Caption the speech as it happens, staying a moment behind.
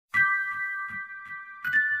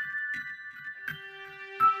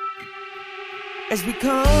As we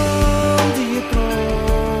come to your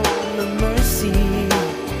throne of mercy,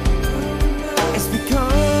 as we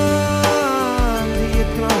come to your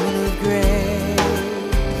throne of grace,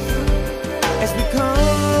 as we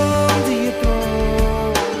come to your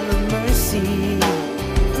throne of mercy,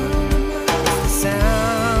 it's the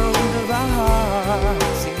sound of our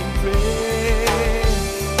hearts singing praise.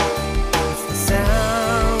 It's the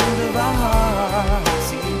sound of our hearts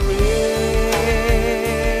singing praise.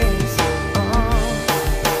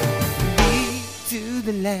 Be to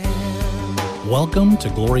the Lamb. Welcome to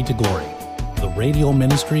Glory, the radio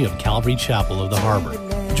ministry of Calvary Chapel of the Harbor.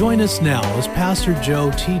 Join us now as Pastor Joe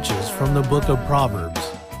teaches from the book of Proverbs,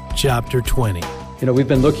 chapter 20. We've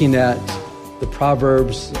been looking at the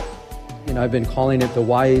Proverbs. I've been calling it the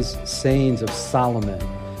wise sayings of Solomon.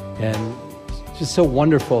 And it's just so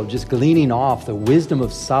wonderful, just gleaning off the wisdom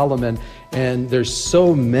of Solomon. And there's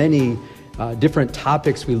so many different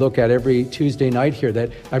topics we look at every Tuesday night here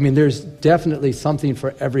there's definitely something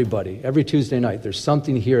for everybody. Every Tuesday night, there's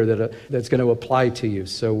something here that's going to apply to you.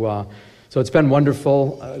 So it's been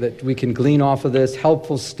wonderful that we can glean off of this,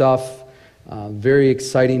 helpful stuff, very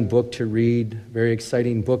exciting book to read, very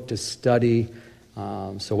exciting book to study.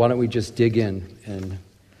 So why don't we just dig in and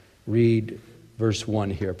read verse 1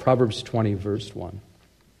 here. Proverbs 20, verse 1.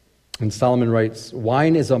 And Solomon writes,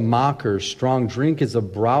 "Wine is a mocker, strong drink is a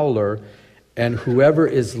brawler, and whoever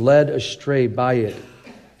is led astray by it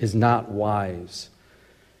is not wise."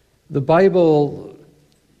 The Bible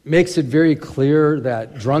makes it very clear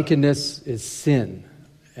that drunkenness is sin.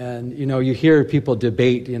 And, you hear people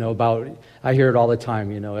debate, about, I hear it all the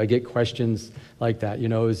time, I get questions like that,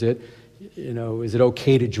 is it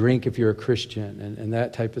okay to drink if you're a Christian and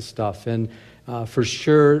that type of stuff. And for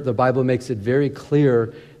sure, the Bible makes it very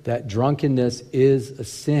clear that drunkenness is a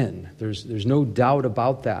sin. There's no doubt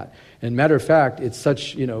about that. And matter of fact, it's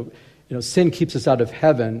such, sin keeps us out of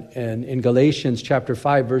heaven. And in Galatians chapter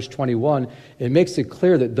 5, verse 21, it makes it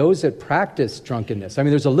clear that those that practice drunkenness,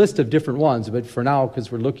 there's a list of different ones, but for now,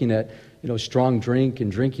 because we're looking at, strong drink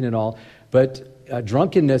and drinking and all, but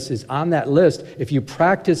drunkenness is on that list. If you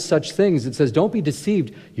practice such things, it says, don't be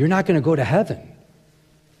deceived, you're not going to go to heaven.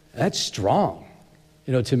 That's strong.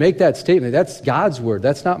 To make that statement, that's God's word.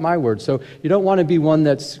 That's not my word. So you don't want to be one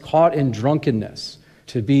that's caught in drunkenness,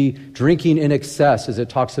 to be drinking in excess, as it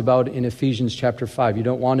talks about in Ephesians chapter 5. You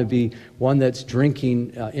don't want to be one that's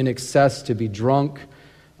drinking in excess, to be drunk.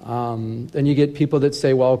 Then you get people that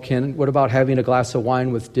say, well, what about having a glass of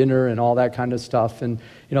wine with dinner and all that kind of stuff? And,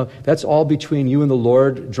 that's all between you and the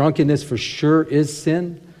Lord. Drunkenness for sure is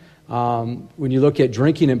sin. When you look at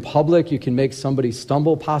drinking in public, you can make somebody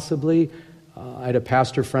stumble possibly. I had a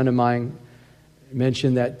pastor friend of mine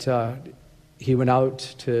mention that he went out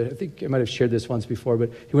to, I think I might have shared this once before,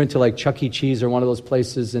 but he went to like Chuck E. Cheese or one of those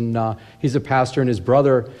places, and he's a pastor, and his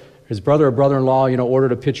brother or brother-in-law,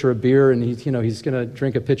 ordered a pitcher of beer, and he's going to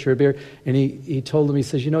drink a pitcher of beer, and he told him, he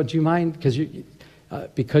says, do you mind, because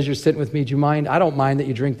you're sitting with me, do you mind? I don't mind that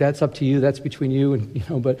you drink. That's up to you. That's between you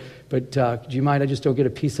and, but do you mind? I just don't get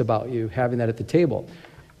a piece about you having that at the table.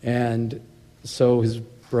 And so his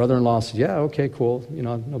brother-in-law said, yeah, okay, cool,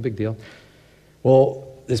 no big deal. Well,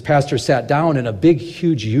 this pastor sat down, and a big,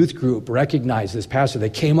 huge youth group recognized this pastor. They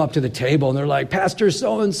came up to the table, and they're like, Pastor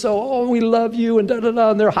so-and-so, oh, we love you, and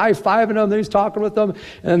da-da-da, and they're high-fiving him, and he's talking with them,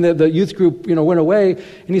 and the youth group, went away,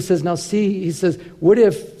 and he says, now see, he says, what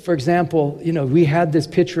if, for example, we had this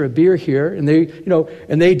pitcher of beer here, and they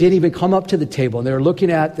didn't even come up to the table, and they were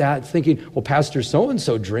looking at that thinking, well, Pastor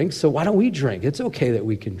so-and-so drinks, so why don't we drink? It's okay that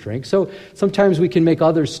we can drink. So sometimes we can make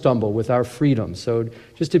others stumble with our freedom, so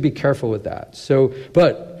just to be careful with that. So,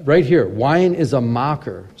 but right here, wine is a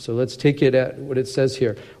mocker. So let's take it at what it says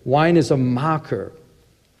here. Wine is a mocker.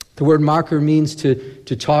 The word mocker means to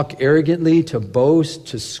talk arrogantly, to boast,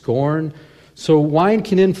 to scorn. So wine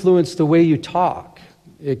can influence the way you talk.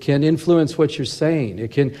 It can influence what you're saying.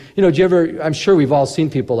 It can, I'm sure we've all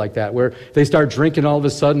seen people like that, where they start drinking, all of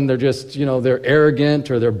a sudden they're just, they're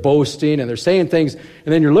arrogant or they're boasting and they're saying things.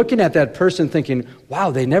 And then you're looking at that person thinking,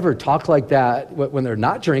 wow, they never talk like that when they're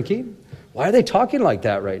not drinking. Why are they talking like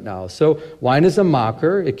that right now? So wine is a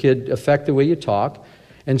mocker. It could affect the way you talk.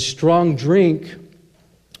 And strong drink,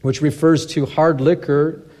 which refers to hard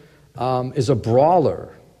liquor, is a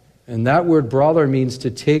brawler. And that word brawler means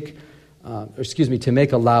to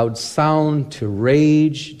make a loud sound, to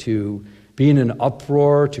rage, to be in an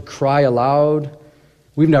uproar, to cry aloud.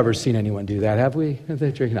 We've never seen anyone do that, have we?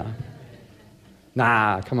 They drink now.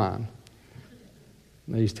 Nah, come on.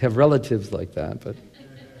 I used to have relatives like that, but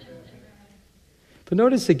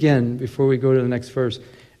notice again, before we go to the next verse,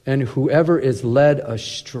 and whoever is led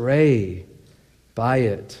astray by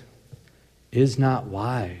it is not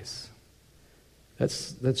wise.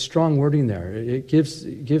 That's strong wording there. It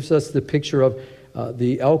gives us the picture of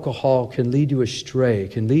the alcohol can lead you astray,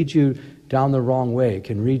 can lead you down the wrong way,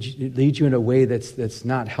 can lead you in a way that's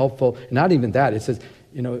not helpful. And not even that. It says,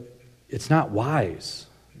 it's not wise.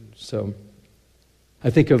 So I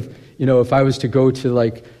think of, if I was to go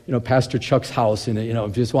to Pastor Chuck's house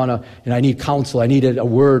and, just want to, and I need counsel, I needed a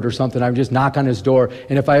word or something, I would just knock on his door.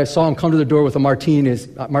 And if I saw him come to the door with a martini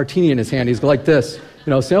in his hand, he's go like this,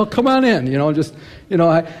 say, oh, come on in,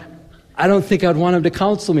 I don't think I'd want him to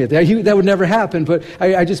counsel me. That would never happen, but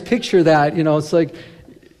I just picture that, it's like,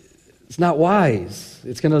 it's not wise.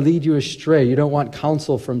 It's going to lead you astray. You don't want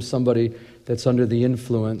counsel from somebody that's under the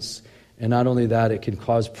influence. And not only that, it can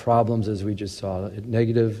cause problems, as we just saw.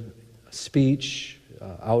 Negative speech,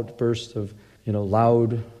 outbursts of,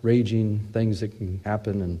 loud, raging things that can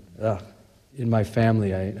happen. And in my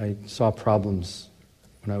family, I saw problems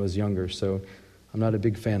when I was younger, so I'm not a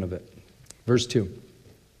big fan of it. Verse 2.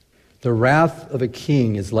 The wrath of a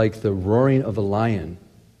king is like the roaring of a lion.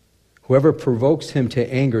 Whoever provokes him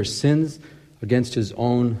to anger sins against his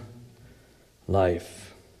own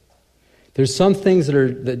life. There's some things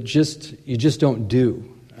that you just don't do.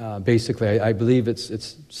 Basically, I believe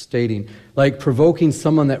it's stating like provoking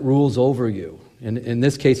someone that rules over you. And in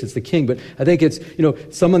this case, it's the king. But I think it's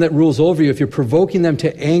someone that rules over you. If you're provoking them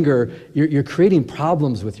to anger, you're creating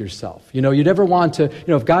problems with yourself. You never want to.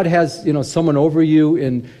 If God has someone over you,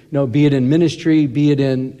 in be it in ministry, be it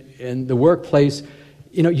in the workplace.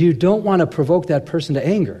 You don't want to provoke that person to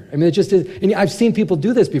anger. I mean, it just is. And I've seen people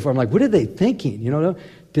do this before. I'm like, what are they thinking?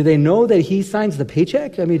 Do they know that he signs the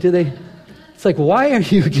paycheck? I mean, do they? It's like, why are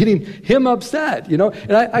you getting him upset? And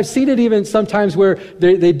I've seen it even sometimes where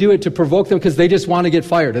they do it to provoke them because they just want to get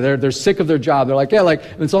fired. They're sick of their job. They're like,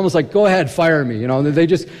 and it's almost like, go ahead, fire me. They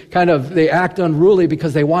just they act unruly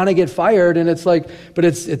because they want to get fired. And it's like, but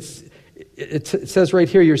it says right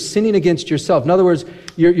here, you're sinning against yourself. In other words,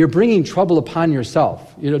 you're bringing trouble upon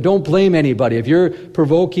yourself. Don't blame anybody. If you're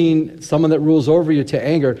provoking someone that rules over you to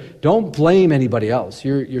anger, don't blame anybody else.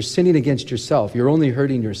 You're sinning against yourself. You're only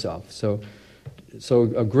hurting yourself. So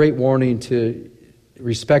a great warning to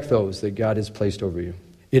respect those that God has placed over you.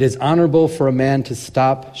 It is honorable for a man to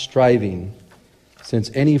stop striving,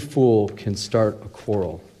 since any fool can start a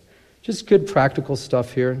quarrel. Just good practical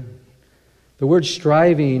stuff here. The word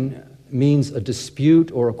striving means a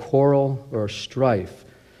dispute or a quarrel or a strife.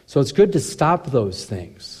 So it's good to stop those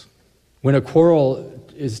things. When a quarrel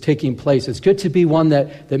is taking place, it's good to be one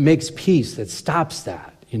that makes peace, that stops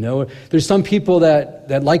that. There's some people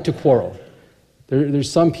that like to quarrel.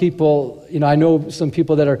 There's some people, I know some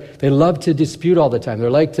people they love to dispute all the time. They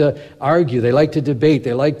like to argue. They like to debate.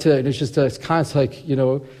 They like to, and it's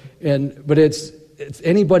constant, but it's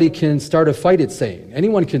anybody can start a fight, it's saying.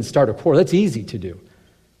 Anyone can start a quarrel. That's easy to do.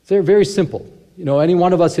 They're very simple. Any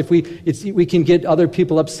one of us, if we can get other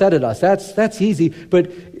people upset at us, that's easy.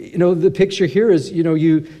 But, the picture here is,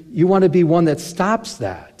 you want to be one that stops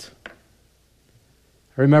that.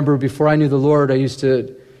 I remember before I knew the Lord,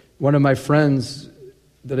 one of my friends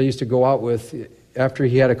that I used to go out with, after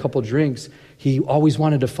he had a couple drinks, he always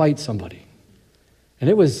wanted to fight somebody.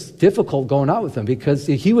 And it was difficult going out with him because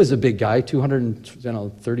he was a big guy,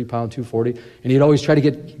 230 pound, 240, and he'd always try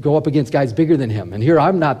to go up against guys bigger than him. And here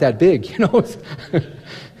I'm not that big,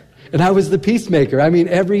 And I was the peacemaker. I mean,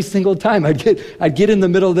 every single time I'd get in the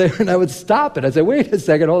middle there and I would stop it. I'd say, wait a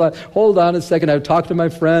second, hold on a second. I would talk to my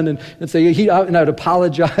friend and say, and I would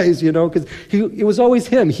apologize, because it was always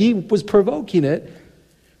him. He was provoking it.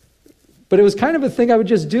 But it was kind of a thing I would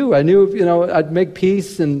just do. I knew, I'd make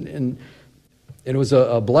peace and it was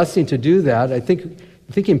a blessing to do that. I think,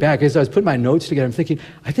 thinking back, as I was putting my notes together, I'm thinking,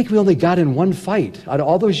 I think we only got in one fight. Out of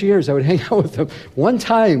all those years, I would hang out with him. One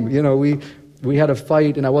time, we had a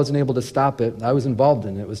fight and I wasn't able to stop it. I was involved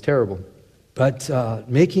in it. It was terrible. But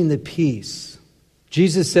making the peace.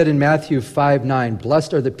 Jesus said in Matthew 5:9,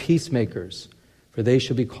 blessed are the peacemakers, for they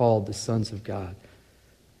shall be called the sons of God.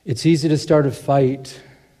 It's easy to start a fight.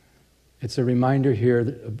 It's a reminder here,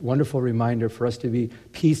 a wonderful reminder for us to be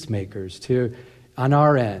peacemakers, on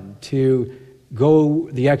our end, to go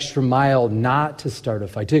the extra mile not to start a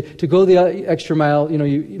fight, to go the extra mile,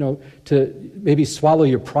 to maybe swallow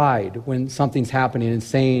your pride when something's happening and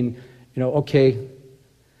saying, okay,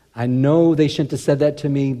 I know they shouldn't have said that to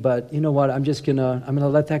me, but you know what, I'm gonna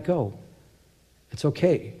let that go. It's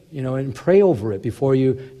okay, and pray over it before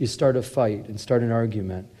you start a fight and start an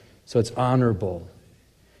argument. So it's honorable.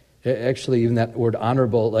 Actually, even that word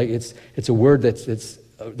honorable, it's a word it's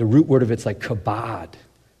the root word of it's like kabod,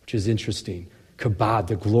 which is interesting. Kabod,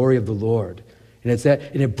 the glory of the Lord. And it's that,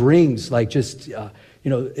 and it brings like just,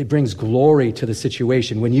 it brings glory to the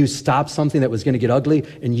situation. When you stop something that was going to get ugly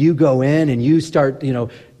and you go in and you start,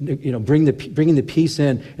 bringing the peace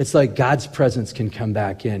in, it's like God's presence can come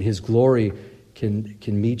back in. His glory can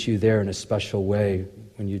meet you there in a special way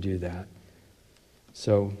when you do that.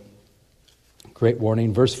 So, great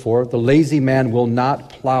warning. Verse 4, the lazy man will not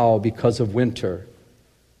plow because of winter.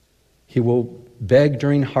 He will beg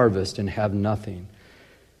during harvest and have nothing.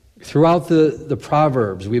 Throughout the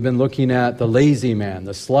Proverbs, we've been looking at the lazy man,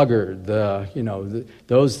 the sluggard,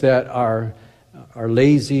 those that are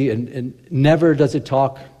lazy, and never does it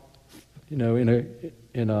talk,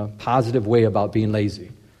 in a positive way about being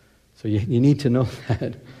lazy. So you need to know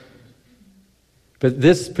that. But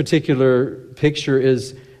this particular picture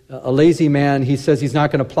is a lazy man. He says he's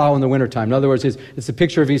not going to plow in the wintertime. In other words, it's a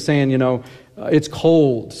picture of he's saying, it's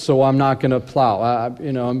cold, so I'm not going to plow.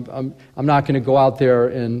 I'm not going to go out there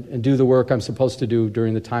and do the work I'm supposed to do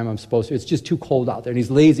during the time I'm supposed to. It's just too cold out there. And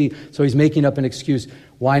he's lazy, so he's making up an excuse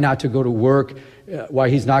why not to go to work, why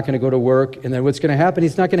he's not going to go to work. And then what's going to happen?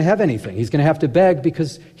 He's not going to have anything. He's going to have to beg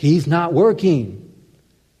because he's not working.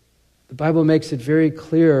 The Bible makes it very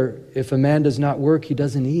clear, if a man does not work, he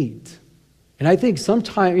doesn't eat. And I think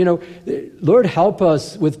sometimes, Lord help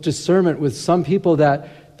us with discernment with some people that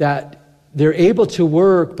they're able to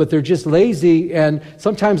work, but they're just lazy. And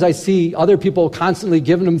sometimes I see other people constantly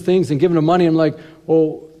giving them things and giving them money. I'm like,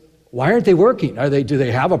 well, why aren't they working? Do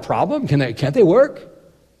they have a problem? Can't they work?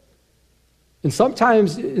 And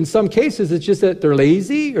sometimes, in some cases, it's just that they're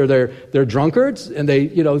lazy or they're drunkards, and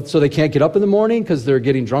so they can't get up in the morning because they're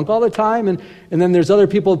getting drunk all the time. And then there's other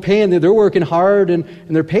people paying; they're working hard and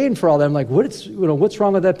they're paying for all that. I'm like, what's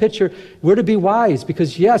wrong with that picture? We're to be wise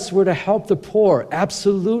because yes, we're to help the poor,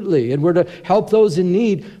 absolutely, and we're to help those in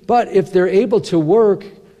need. But if they're able to work,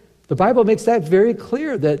 the Bible makes that very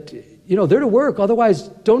clear that they're to work. Otherwise,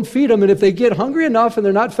 don't feed them. And if they get hungry enough and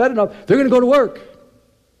they're not fed enough, they're going to go to work.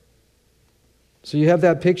 So you have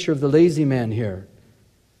that picture of the lazy man here.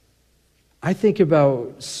 I think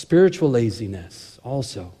about spiritual laziness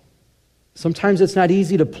also. Sometimes it's not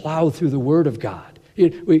easy to plow through the Word of God.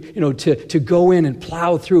 To go in and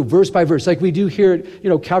plow through verse by verse, like we do here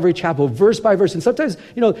at Calvary Chapel, verse by verse. And sometimes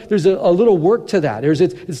there's a little work to that.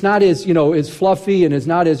 It's not as as fluffy, and it's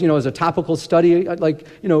not as as a topical study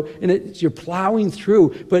and you're plowing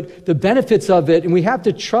through. But the benefits of it, and we have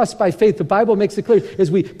to trust by faith. The Bible makes it clear as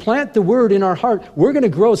we plant the Word in our heart, we're going to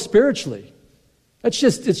grow spiritually. It's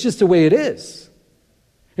just the way it is.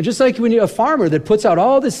 And just like when you're a farmer that puts out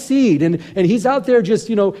all the seed and he's out there just,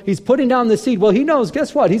 he's putting down the seed. Well, he knows,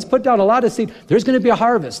 guess what? He's put down a lot of seed. There's going to be a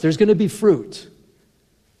harvest. There's going to be fruit.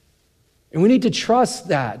 And we need to trust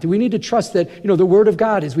that. We need to trust that, the Word of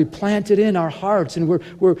God, as we plant it in our hearts and we're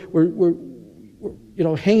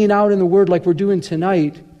hanging out in the Word like we're doing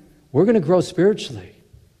tonight, we're going to grow spiritually.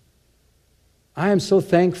 I am so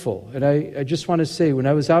thankful. And I just want to say, when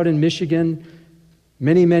I was out in Michigan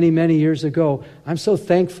many, many, many years ago, I'm so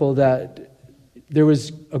thankful that there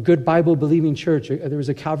was a good Bible-believing church. There was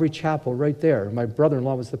a Calvary Chapel right there. My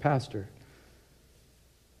brother-in-law was the pastor.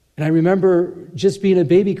 And I remember just being a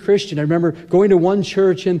baby Christian. I remember going to one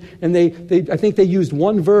church, and I think they used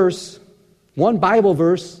one Bible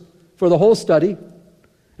verse for the whole study.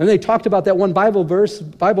 And they talked about that one Bible verse,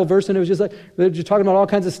 and it was just like, they're just talking about all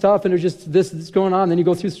kinds of stuff, and there's just this going on. Then you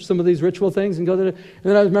go through some of these ritual things and and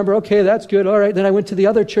then I remember, okay, that's good, all right. Then I went to the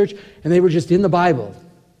other church, and they were just in the Bible.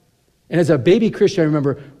 And as a baby Christian, I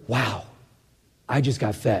remember, wow, I just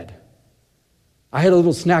got fed. I had a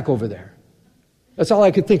little snack over there. That's all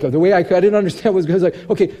I could think of. The way I didn't understand was because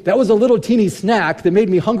okay, that was a little teeny snack that made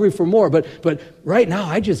me hungry for more. But right now,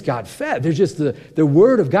 I just got fed. There's just the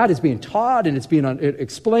Word of God is being taught and it's being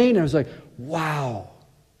explained. And I was like, wow.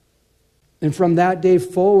 And from that day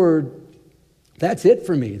forward, that's it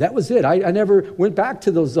for me. That was it. I never went back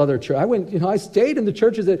to those other churches. I stayed in the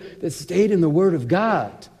churches that stayed in the Word of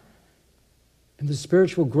God. And the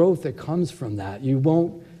spiritual growth that comes from that, you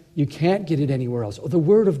can't get it anywhere else. The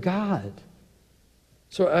Word of God.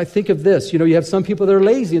 So I think of this, you have some people that are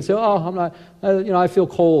lazy and say, oh, I'm not, I feel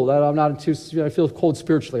cold. I feel cold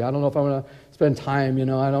spiritually. I don't know if I want to spend time,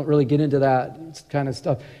 I don't really get into that kind of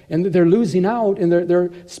stuff. And they're losing out, and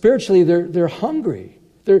they're spiritually, they're hungry.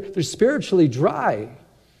 They're spiritually dry.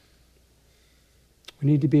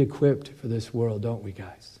 We need to be equipped for this world, don't we,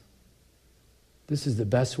 guys? This is the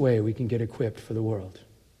best way we can get equipped for the world.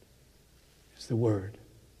 It's the Word.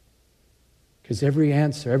 Because every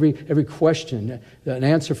answer, every question, an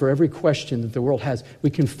answer for every question that the world has, we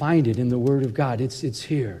can find it in the Word of God. It's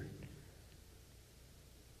here.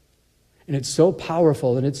 And it's so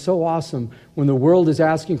powerful and it's so awesome when the world is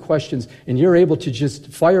asking questions and you're able to just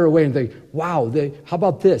fire away and think, wow, how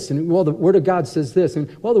about this? And well, the Word of God says this.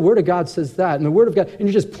 And well, the Word of God says that. And the Word of God, and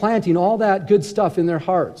you're just planting all that good stuff in their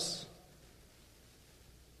hearts.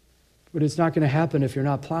 But it's not going to happen if you're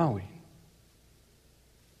not plowing.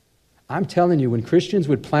 I'm telling you, when Christians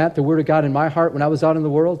would plant the Word of God in my heart when I was out in the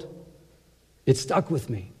world, it stuck with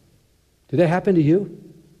me. Did that happen to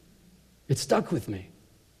you? It stuck with me.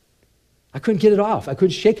 I couldn't get it off. I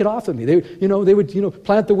couldn't shake it off of me. They would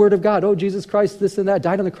plant the Word of God. Oh, Jesus Christ, this and that,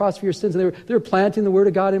 died on the cross for your sins. And they were planting the Word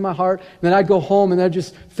of God in my heart. And then I'd go home and I'd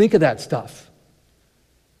just think of that stuff.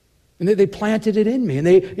 And they planted it in me.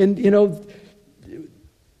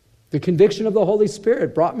 The conviction of the Holy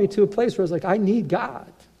Spirit brought me to a place where I was like, I need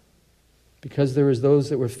God. Because there was those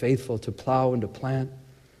that were faithful to plow and to plant.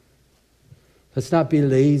 Let's not be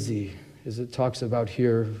lazy, as it talks about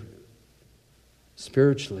here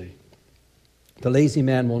spiritually. The lazy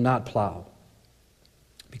man will not plow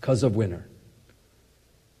because of winter.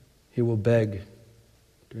 He will beg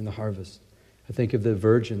during the harvest. I think of the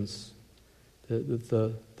virgins,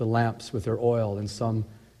 the lamps with their oil, and some,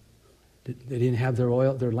 they didn't have their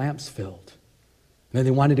lamps filled. And then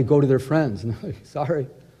they wanted to go to their friends, and they're like, sorry.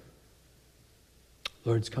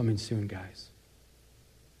 Lord's coming soon, guys.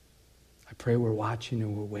 I pray we're watching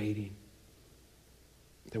and we're waiting.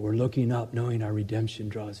 That we're looking up, knowing our redemption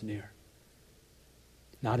draws near.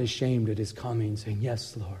 Not ashamed at his coming, saying,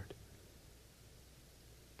 yes, Lord.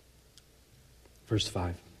 Verse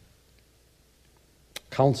 5.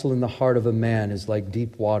 Counsel in the heart of a man is like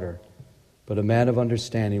deep water, but a man of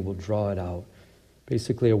understanding will draw it out.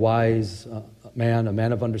 Basically, a wise man, a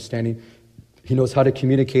man of understanding, he knows how to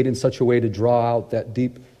communicate in such a way to draw out that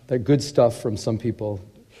deep, that good stuff from some people.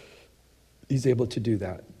 He's able to do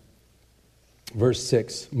that. Verse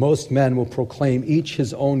 6, most men will proclaim each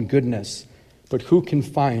his own goodness, but who can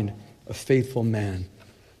find a faithful man?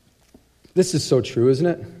 This is so true, isn't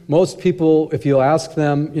it? Most people, if you'll ask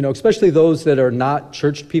them, especially those that are not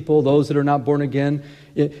church people, those that are not born again,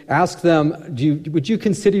 ask them, would you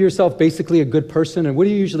consider yourself basically a good person? And what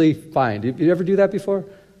do you usually find? Did you ever do that before?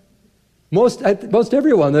 Most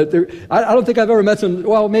everyone. I don't think I've ever met some,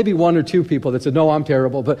 well, maybe one or two people that said, no, I'm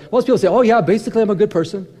terrible. But most people say, oh yeah, basically I'm a good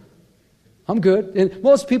person. I'm good. And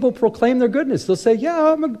most people proclaim their goodness. They'll say,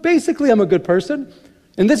 yeah, I'm a good person.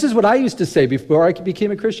 And this is what I used to say before I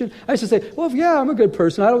became a Christian. I used to say, well, yeah, I'm a good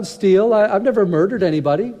person. I don't steal. I've never murdered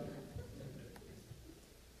anybody.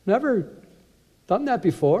 Never done that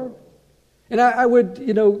before. And I would,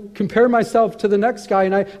 compare myself to the next guy,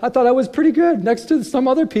 and I thought I was pretty good. Next to some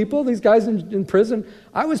other people, these guys in prison,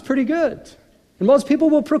 I was pretty good. And most people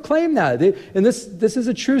will proclaim that. And this is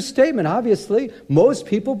a true statement, obviously. Most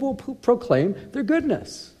people will proclaim their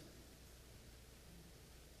goodness.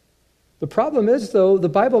 The problem is, though, the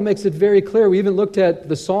Bible makes it very clear. We even looked at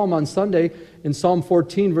the Psalm on Sunday. In Psalm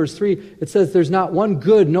 14, verse 3, it says, there's not one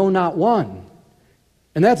good, no, not one.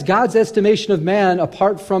 And that's God's estimation of man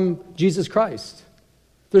apart from Jesus Christ.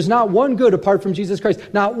 There's not one good apart from Jesus Christ.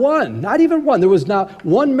 Not one, not even one. There was not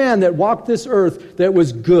one man that walked this earth that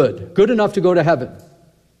was good enough to go to heaven.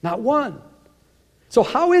 Not one. So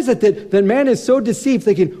how is it that man is so deceived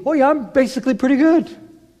thinking, oh yeah, I'm basically pretty good?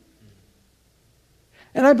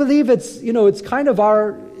 And I believe it's kind of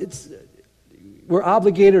we're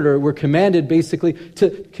obligated or we're commanded basically to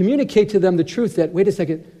communicate to them the truth that, wait a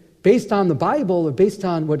second, based on the Bible or based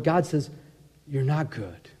on what God says, you're not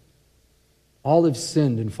good. All have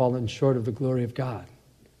sinned and fallen short of the glory of God.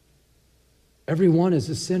 Everyone is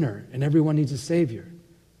a sinner and everyone needs a Savior.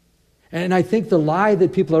 And I think the lie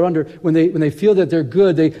that people are under when they feel that they're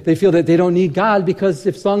good, they feel that they don't need God because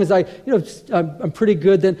as long as I'm pretty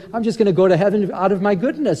good, then I'm just going to go to heaven out of my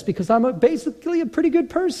goodness because I'm basically a pretty good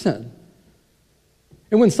person.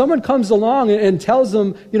 And when someone comes along and tells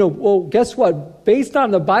them, well, guess what? Based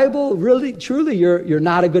on the Bible, really, truly, you're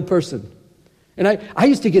not a good person. And I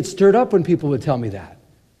used to get stirred up when people would tell me that.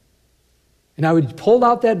 And I would pull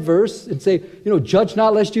out that verse and say, judge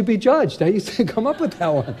not lest you be judged. I used to come up with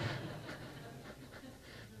that one.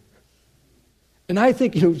 And I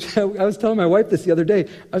think, I was telling my wife this the other day.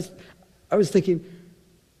 I was thinking,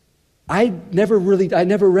 I never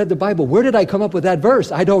read the Bible. Where did I come up with that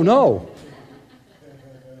verse? I don't know.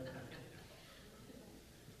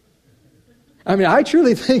 I mean, I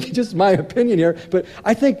truly think, just my opinion here, but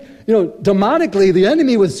I think, demonically, the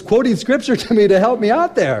enemy was quoting Scripture to me to help me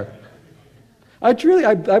out there. I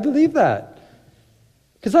believe that.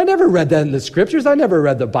 Because I never read that in the Scriptures. I never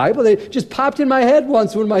read the Bible. They just popped in my head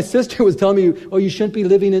once when my sister was telling me, oh, you shouldn't be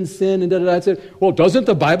living in sin, and da-da-da. I said, well, doesn't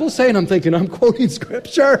the Bible say? And I'm thinking, I'm quoting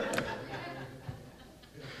Scripture.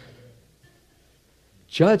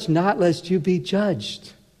 Judge not lest you be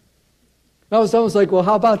judged. I was almost like, well,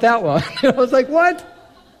 how about that one? I was like, what?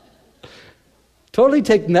 Totally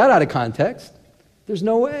taking that out of context. There's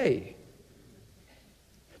no way.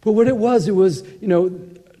 But what it was,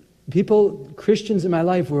 people, Christians in my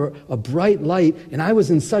life were a bright light, and I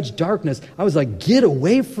was in such darkness. I was like, get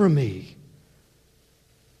away from me.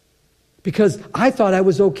 Because I thought I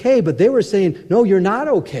was okay, but they were saying, no, you're not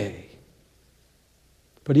okay.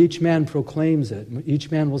 But each man proclaims it.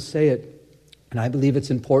 Each man will say it. And I believe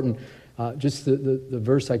it's important. Just the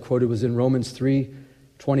verse I quoted was in Romans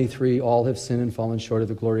 3:23. All have sinned and fallen short of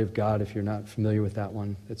the glory of God, if you're not familiar with that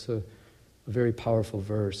one. It's a very powerful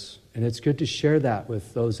verse. And it's good to share that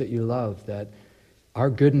with those that you love, that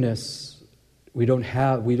our goodness, we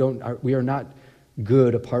are not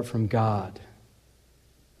good apart from God.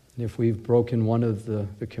 And if we've broken one of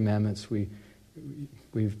the commandments,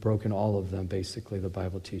 we've broken all of them, basically, the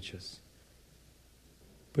Bible teaches.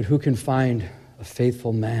 But who can find a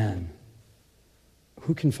faithful man?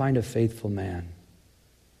 Who can find a faithful man?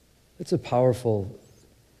 It's a powerful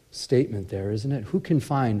statement there, isn't it? Who can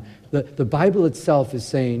find? The Bible itself is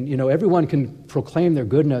saying, everyone can proclaim their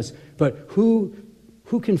goodness, but who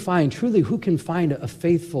can find a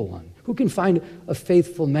faithful one? Who can find a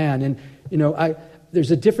faithful man? And, there's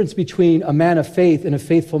a difference between a man of faith and a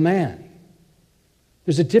faithful man.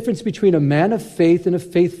 There's a difference between a man of faith and a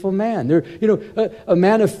faithful man. A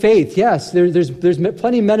man of faith, yes, there's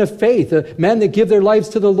plenty of men of faith, men that give their lives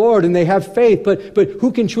to the Lord and they have faith, but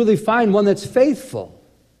who can truly find one that's faithful?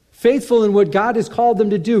 Faithful in what God has called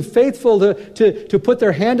them to do, faithful to put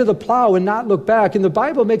their hand to the plow and not look back. And the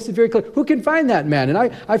Bible makes it very clear, who can find that man? And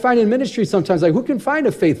I find in ministry sometimes, who can find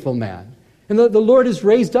a faithful man? And the Lord has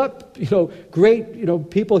raised up, great,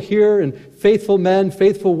 people here and faithful men,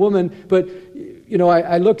 faithful women, but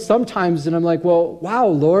I look sometimes and I'm like, well, wow,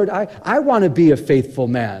 Lord, I want to be a faithful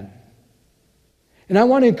man. And I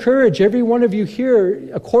want to encourage every one of you here,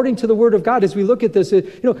 according to the Word of God, as we look at this,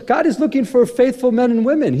 God is looking for faithful men and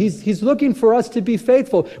women. He's looking for us to be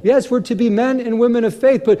faithful. Yes, we're to be men and women of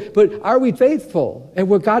faith, but are we faithful in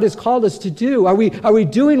what God has called us to do? Are we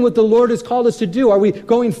doing what the Lord has called us to do? Are we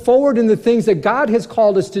going forward in the things that God has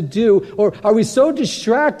called us to do? Or are we so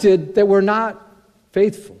distracted that we're not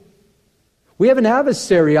faithful? We have an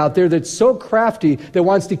adversary out there that's so crafty that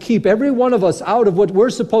wants to keep every one of us out of what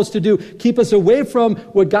we're supposed to do, keep us away from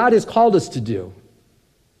what God has called us to do.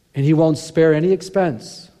 And he won't spare any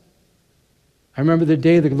expense. I remember the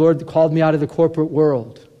day the Lord called me out of the corporate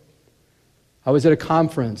world. I was at a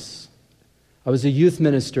conference. I was a youth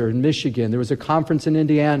minister in Michigan. There was a conference in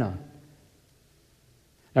Indiana.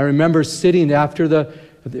 I remember sitting after I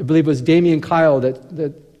believe it was Damien Kyle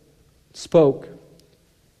that spoke.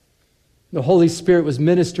 The Holy Spirit was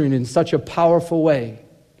ministering in such a powerful way.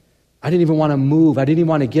 I didn't even want to move. I didn't even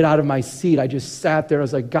want to get out of my seat. I just sat there. I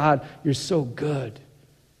was like, God, you're so good.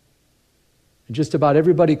 And just about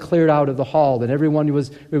everybody cleared out of the hall, and it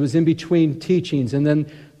was in between teachings. And then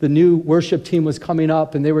the new worship team was coming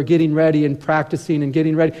up, and they were getting ready and practicing and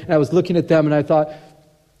getting ready. And I was looking at them, and I thought,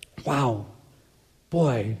 wow,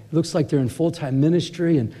 boy, it looks like they're in full-time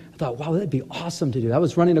ministry. And I thought, wow, that'd be awesome to do. I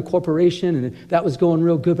was running a corporation, and that was going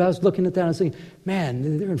real good. But I was looking at that, and I was thinking,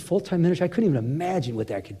 man, they're in full-time ministry. I couldn't even imagine what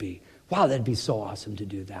that could be. Wow, that'd be so awesome to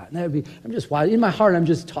do that. And I'm just, wow, in my heart, I'm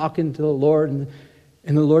just talking to the Lord, and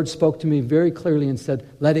the Lord spoke to me very clearly and said,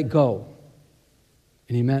 let it go.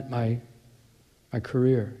 And he meant my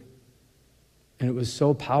career. And it was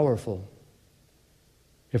so powerful.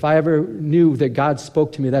 If I ever knew that God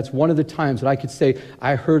spoke to me, that's one of the times that I could say,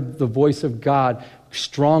 I heard the voice of God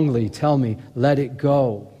strongly tell me, let it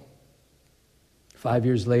go. 5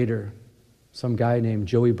 years later, some guy named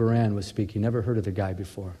Joey Baran was speaking. Never heard of the guy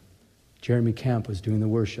before. Jeremy Camp was doing the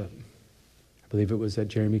worship. I believe it was at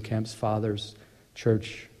Jeremy Camp's father's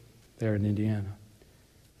church there in Indiana.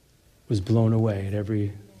 Was blown away at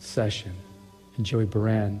every session. And Joey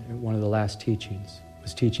Baran, in one of the last teachings,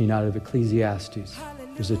 was teaching out of Ecclesiastes.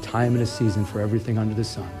 There's a time and a season for everything under the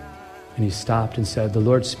sun. And he stopped and said, the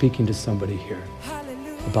Lord's speaking to somebody here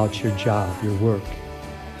about your job, your work,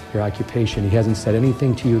 your occupation. He hasn't said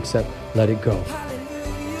anything to you except let it go.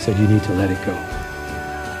 He said, you need to let it go.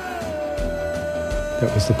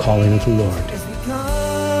 That was the calling of the Lord. As we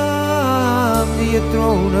come to your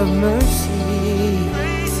throne of mercy,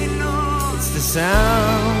 it's the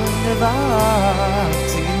sound of our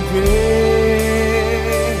singing praise.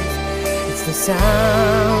 It's the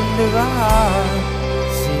sound of our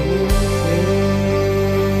singing praise.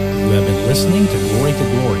 You have been listening to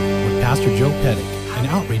Glory with Pastor Joe Pettick, an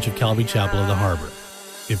outreach of Calvary Chapel of the Harbor.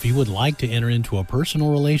 If you would like to enter into a personal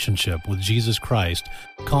relationship with Jesus Christ,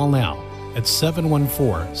 call now at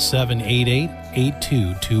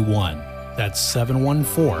 714-788-8221. That's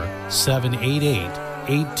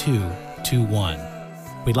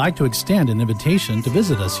 714-788-8221. We'd like to extend an invitation to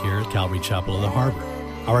visit us here at Calvary Chapel of the Harbor.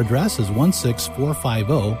 Our address is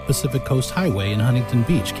 16450 Pacific Coast Highway in Huntington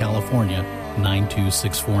Beach, California,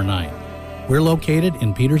 92649. We're located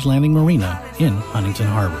in Peters Landing Marina in Huntington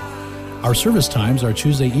Harbor. Our service times are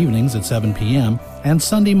Tuesday evenings at 7 p.m. and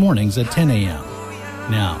Sunday mornings at 10 a.m.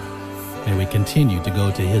 Now, may we continue to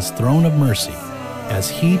go to His throne of mercy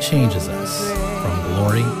as He changes us from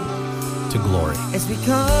glory to glory. As we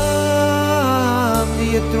come to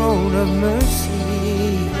your throne of mercy,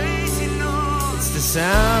 it's the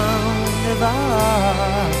sound of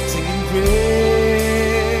our singing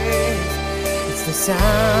praise. It's the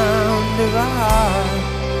sound of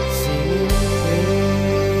our